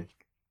yesterday,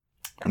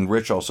 and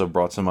Rich also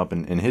brought some up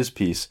in his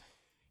piece,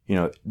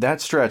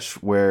 that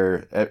stretch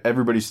where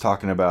everybody's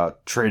talking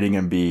about trading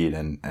Embiid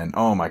and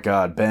oh my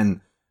God,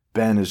 Ben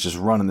is just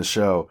running the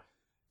show.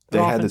 They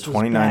had the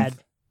 29th,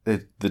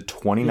 the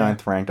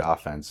 29th ranked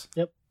offense.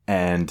 Yep.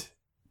 And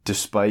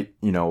despite,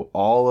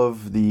 all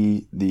of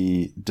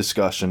the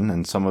discussion,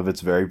 and some of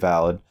it's very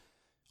valid,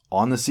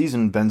 on the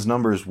season, Ben's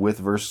numbers with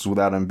versus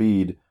without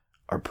Embiid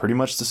are pretty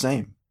much the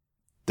same.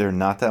 They're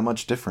not that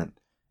much different.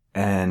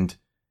 And,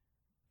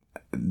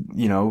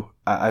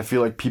 I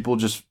feel like people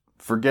just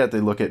forget.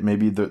 They look at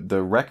maybe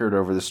the record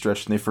over the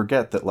stretch and they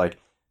forget that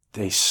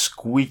they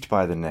squeaked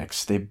by the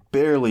Knicks. They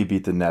barely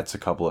beat the Nets a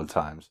couple of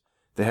times.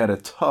 They had a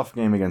tough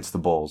game against the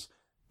Bulls.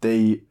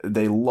 They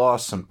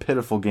lost some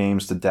pitiful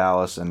games to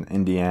Dallas and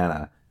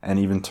Indiana and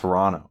even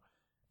Toronto.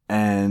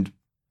 And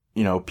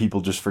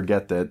people just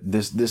forget that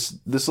this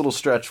little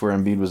stretch where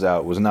Embiid was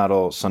out was not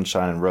all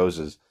sunshine and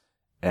roses.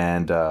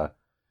 And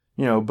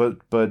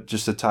but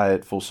just to tie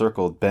it full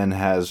circle, Ben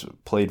has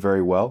played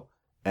very well.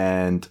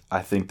 And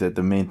I think that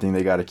the main thing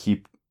they got to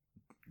keep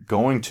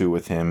going to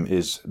with him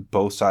is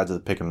both sides of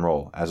the pick and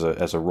roll as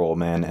a roll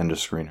man and a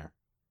screener.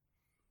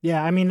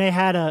 Yeah, I mean they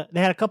had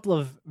a couple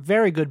of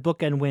very good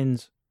bookend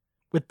wins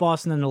with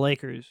Boston and the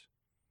Lakers.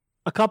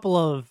 A couple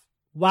of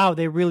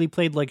they really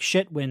played like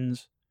shit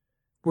wins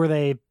where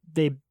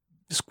they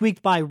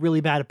squeaked by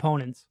really bad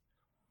opponents.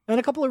 And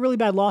a couple of really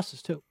bad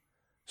losses too.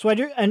 So I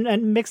do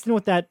and mixed in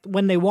with that,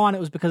 when they won it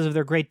was because of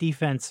their great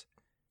defense,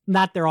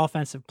 not their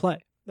offensive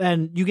play.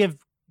 And you give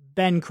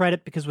Ben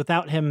credit because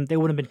without him, they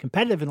wouldn't have been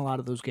competitive in a lot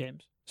of those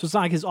games. So it's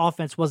not like his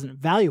offense wasn't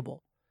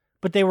valuable,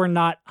 but they were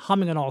not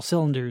humming on all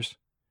cylinders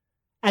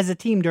as a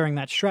team during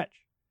that stretch.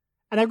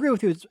 And I agree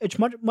with you. It's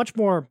much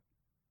more,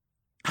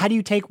 how do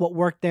you take what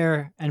worked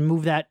there and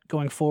move that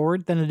going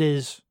forward than it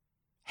is,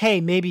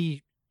 hey,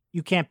 maybe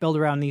you can't build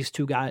around these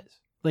two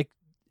guys. Like,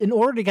 in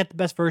order to get the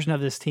best version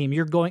of this team,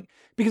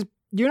 because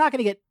you're not going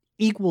to get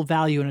equal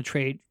value in a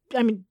trade.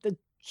 I mean,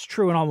 it's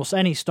true in almost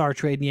any star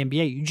trade in the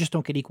NBA. You just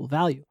don't get equal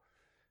value.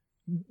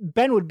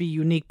 Ben would be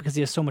unique because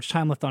he has so much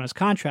time left on his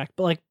contract,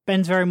 but like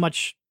Ben's very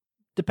much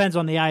depends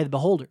on the eye of the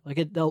beholder.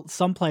 Like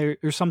some players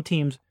or some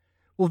teams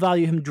will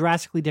value him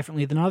drastically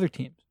differently than other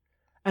teams.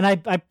 And I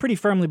pretty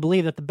firmly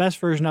believe that the best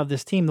version of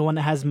this team, the one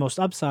that has the most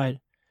upside,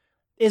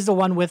 is the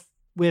one with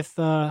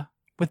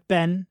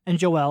Ben and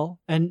Joel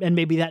and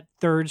maybe that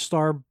third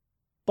star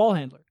ball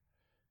handler.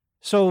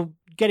 So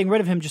getting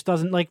rid of him just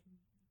doesn't, like,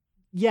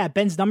 yeah,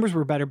 Ben's numbers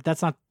were better, but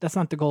that's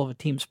not the goal of a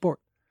team sport.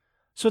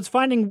 So it's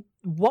finding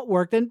what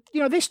worked. And,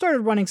 they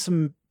started running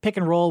some pick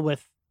and roll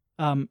with,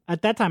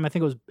 at that time, I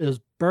think it was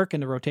Burke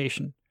in the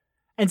rotation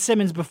and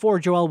Simmons before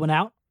Joel went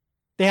out.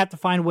 They have to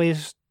find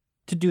ways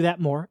to do that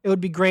more. It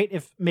would be great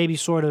if maybe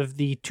sort of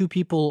the two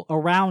people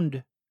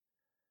around,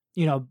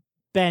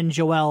 Ben,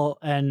 Joel,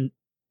 and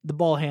the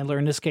ball handler,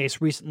 in this case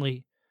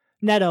recently,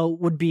 Neto,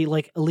 would be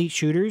like elite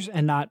shooters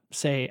and not,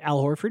 say,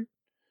 Al Horford,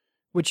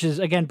 which is,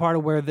 again, part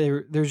of where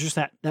there's just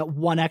that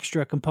one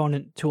extra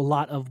component to a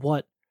lot of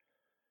the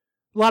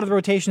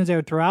rotations they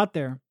would throw out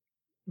there.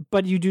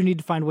 But you do need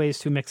to find ways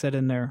to mix that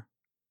in there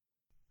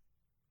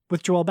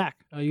with Joel back.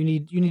 You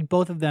need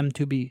both of them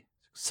to be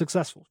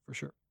successful, for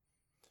sure.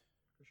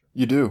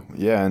 You do,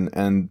 yeah.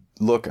 And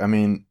look, I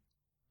mean,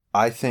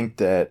 I think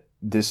that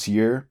this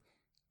year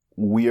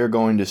we are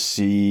going to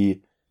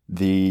see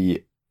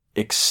the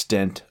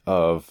extent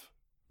of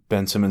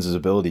Ben Simmons'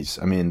 abilities.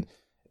 I mean,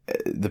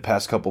 the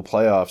past couple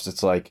playoffs,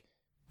 it's like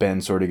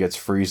Ben sort of gets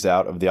freezed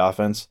out of the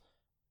offense.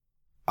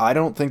 I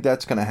don't think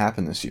that's going to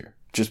happen this year,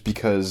 just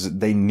because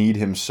they need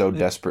him so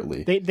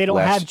desperately. They don't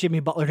have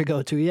Jimmy Butler to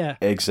go to, yeah.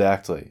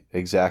 Exactly.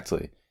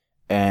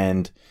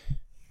 And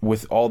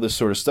with all this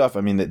sort of stuff,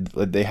 I mean,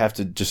 they have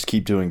to just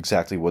keep doing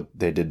exactly what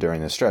they did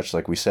during this stretch,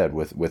 like we said,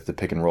 with the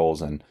pick and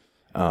rolls. And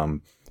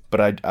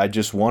but I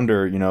just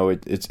wonder,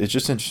 it's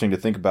just interesting to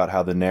think about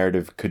how the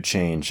narrative could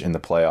change in the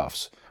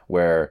playoffs,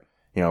 where,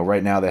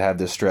 right now they have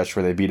this stretch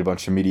where they beat a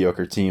bunch of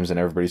mediocre teams and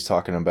everybody's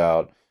talking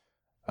about,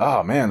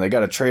 oh man, they got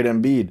to trade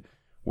Embiid.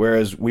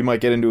 Whereas we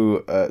might get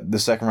into the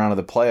second round of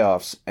the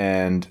playoffs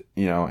and,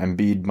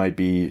 Embiid might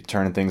be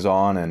turning things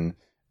on and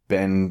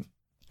Ben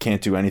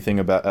can't do anything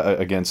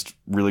against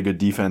really good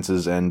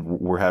defenses, and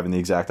we're having the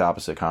exact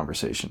opposite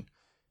conversation.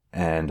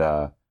 And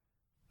I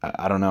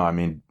don't know. I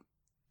mean,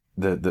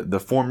 the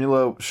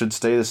formula should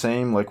stay the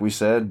same, like we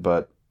said,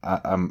 but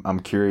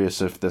I'm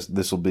curious if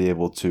this will be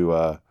able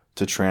to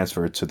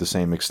transfer to the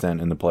same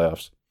extent in the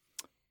playoffs.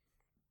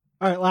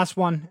 All right, last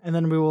one, and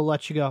then we will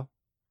let you go.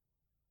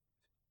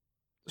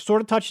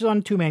 Sort of touches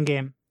on two-man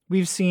game.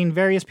 We've seen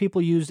various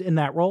people used in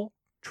that role.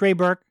 Trey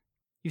Burke,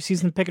 you've seen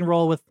some pick and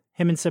roll with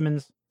him and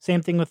Simmons.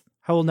 Same thing with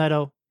Raul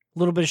Neto. A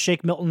little bit of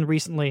Shake Milton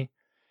recently.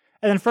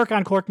 And then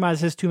Furkan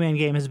Korkmaz, his two-man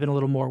game has been a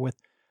little more with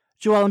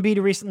Joel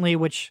Embiid recently,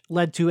 which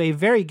led to a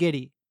very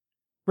giddy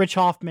Rich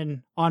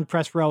Hoffman on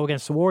press row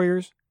against the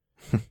Warriors.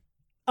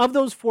 Of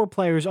those four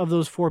players, of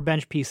those four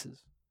bench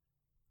pieces,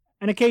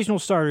 and occasional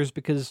starters,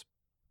 because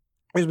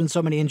there's been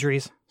so many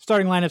injuries,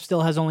 starting lineup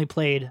still has only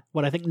played,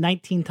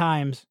 19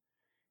 times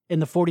in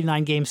the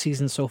 49-game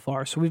season so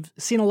far. So we've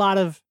seen a lot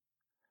of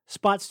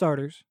spot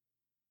starters.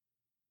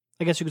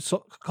 I guess you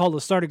could call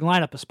the starting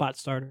lineup a spot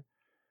starter.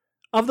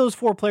 Of those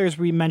four players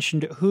we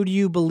mentioned, who do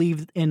you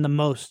believe in the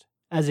most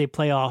as a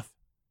playoff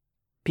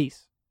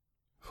piece?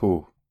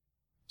 Who?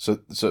 So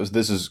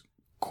this is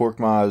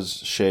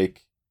Korkmaz,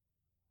 Shake,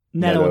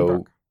 Neto and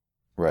Burke.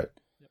 Right.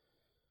 Yep.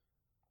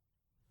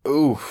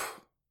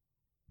 Oof.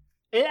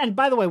 And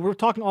by the way, we're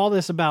talking all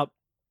this about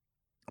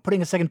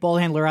putting a second ball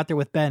handler out there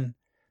with Ben.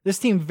 This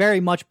team very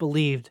much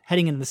believed,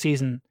 heading into the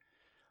season,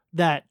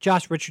 that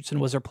Josh Richardson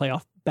was their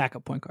playoff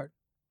backup point guard.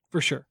 For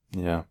sure.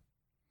 Yeah.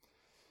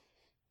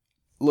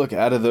 Look,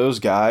 out of those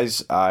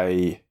guys,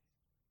 I'm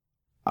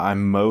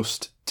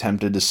most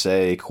tempted to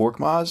say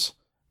Korkmaz,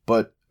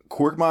 but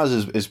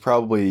Korkmaz is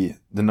probably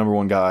the number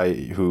one guy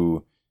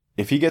who,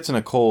 if he gets in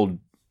a cold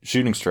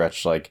shooting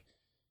stretch, like,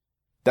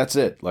 that's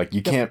it. Like,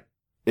 you can't.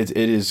 It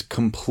is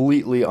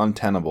completely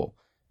untenable,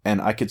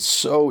 and I could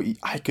so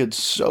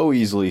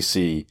easily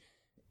see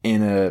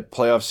in a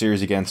playoff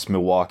series against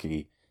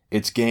Milwaukee,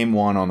 it's game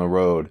one on the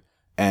road,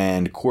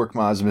 and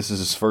Korkmaz misses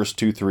his first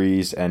 2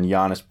 threes, and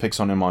Giannis picks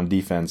on him on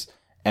defense,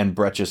 and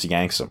Brett just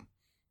yanks him,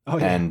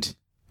 and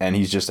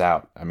he's just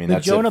out. I mean,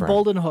 that's Jonah it for him.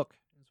 Bolden hook.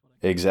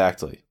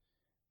 Exactly.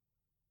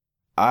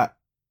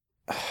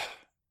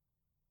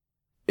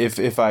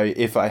 If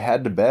I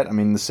had to bet, I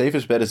mean, the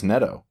safest bet is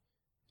Neto.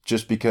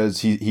 Just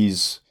because he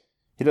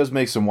does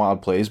make some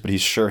wild plays, but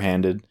he's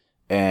sure-handed,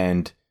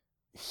 and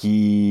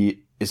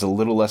he is a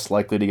little less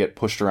likely to get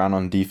pushed around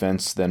on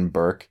defense than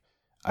Burke.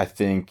 I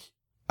think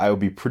I would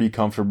be pretty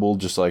comfortable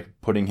just like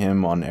putting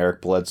him on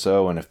Eric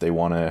Bledsoe, and if they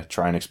want to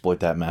try and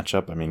exploit that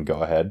matchup, I mean,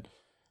 go ahead.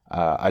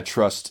 I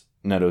trust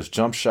Neto's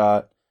jump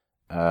shot.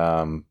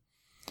 I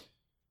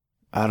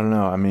don't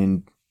know. I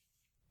mean,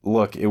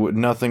 look,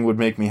 nothing would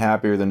make me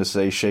happier than to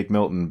say Shake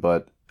Milton,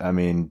 but I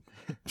mean,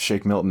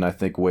 Shake Milton I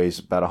think weighs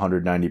about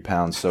 190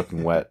 pounds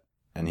soaking wet,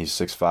 and he's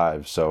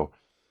 6'5", so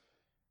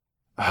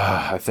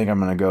I think I'm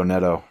gonna go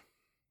Neto.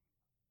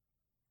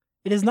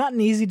 It is not an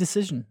easy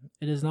decision.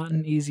 It is not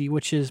an easy,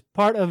 which is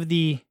part of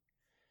the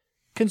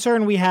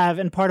concern we have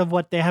and part of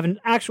what they have an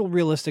actual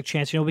realistic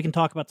chance. We can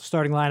talk about the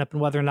starting lineup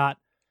and whether or not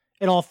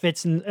it all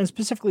fits, and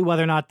specifically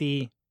whether or not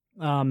the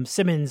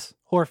Simmons,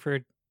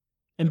 Horford,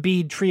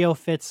 Embiid trio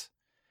fits.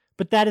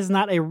 But that is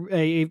not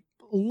a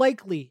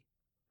likely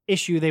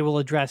issue they will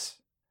address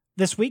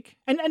this week.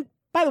 And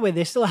by the way,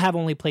 they still have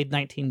only played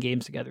 19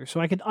 games together, so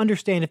I could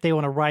understand if they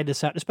want to ride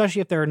this out, especially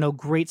if there are no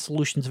great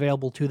solutions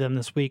available to them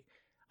this week.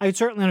 I would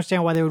certainly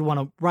understand why they would want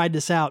to ride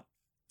this out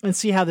and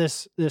see how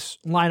this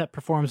lineup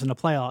performs in the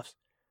playoffs.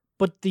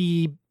 But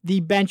the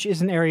bench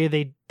is an area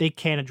they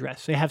can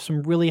address. They have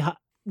some really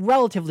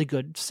relatively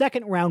good,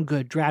 second-round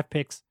good draft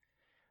picks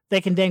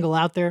they can dangle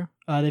out there.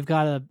 They've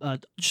got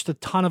just a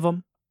ton of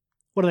them.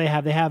 What do they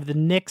have? They have the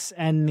Knicks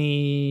and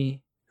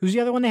who's the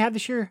other one they have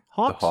this year?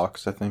 Hawks? The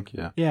Hawks, I think,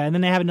 yeah. Yeah, and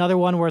then they have another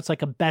one where it's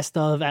like a best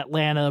of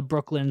Atlanta,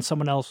 Brooklyn,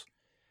 someone else.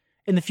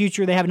 In the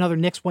future, they have another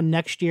Knicks one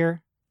next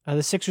year.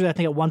 The Sixers, I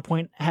think, at one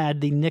point had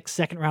the Knicks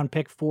second-round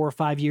pick 4 or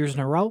 5 years in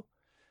a row.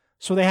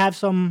 So they have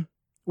some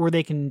where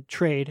they can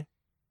trade,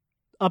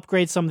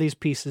 upgrade some of these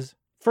pieces.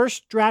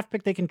 First draft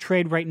pick they can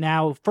trade right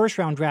now,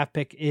 first-round draft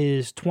pick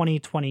is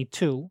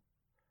 2022,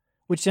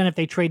 which then if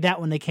they trade that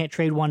one, they can't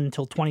trade one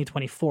until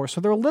 2024. So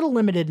they're a little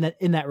limited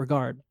in that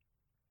regard.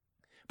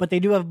 But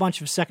they do have a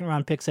bunch of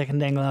second-round picks they can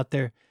dangle out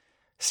there.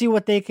 See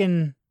what they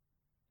can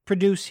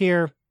produce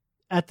here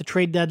at the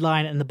trade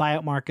deadline and the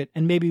buyout market,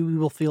 and maybe we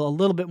will feel a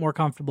little bit more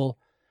comfortable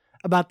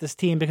about this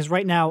team, because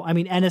right now, I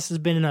mean, Ennis has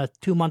been in a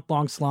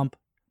 2-month-long slump.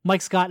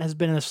 Mike Scott has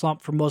been in a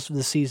slump for most of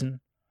the season.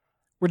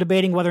 We're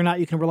debating whether or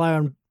not you can rely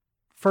on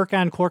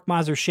Furkan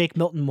Korkmaz or Shake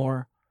Milton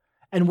more,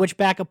 and which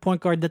backup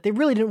point guard that they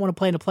really didn't want to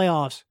play in the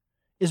playoffs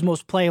is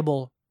most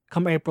playable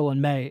come April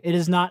and May. It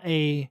is not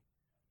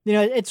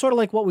it's sort of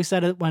like what we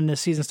said when the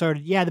season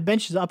started. Yeah, the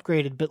bench is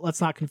upgraded, but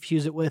let's not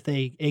confuse it with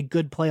a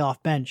good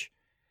playoff bench.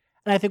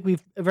 And I think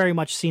we've very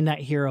much seen that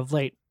here of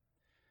late.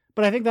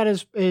 But I think that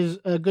is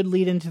a good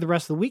lead into the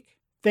rest of the week.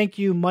 Thank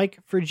you, Mike,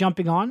 for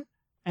jumping on,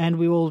 and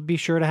we will be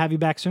sure to have you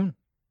back soon.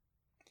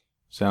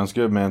 Sounds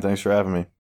good, man. Thanks for having me.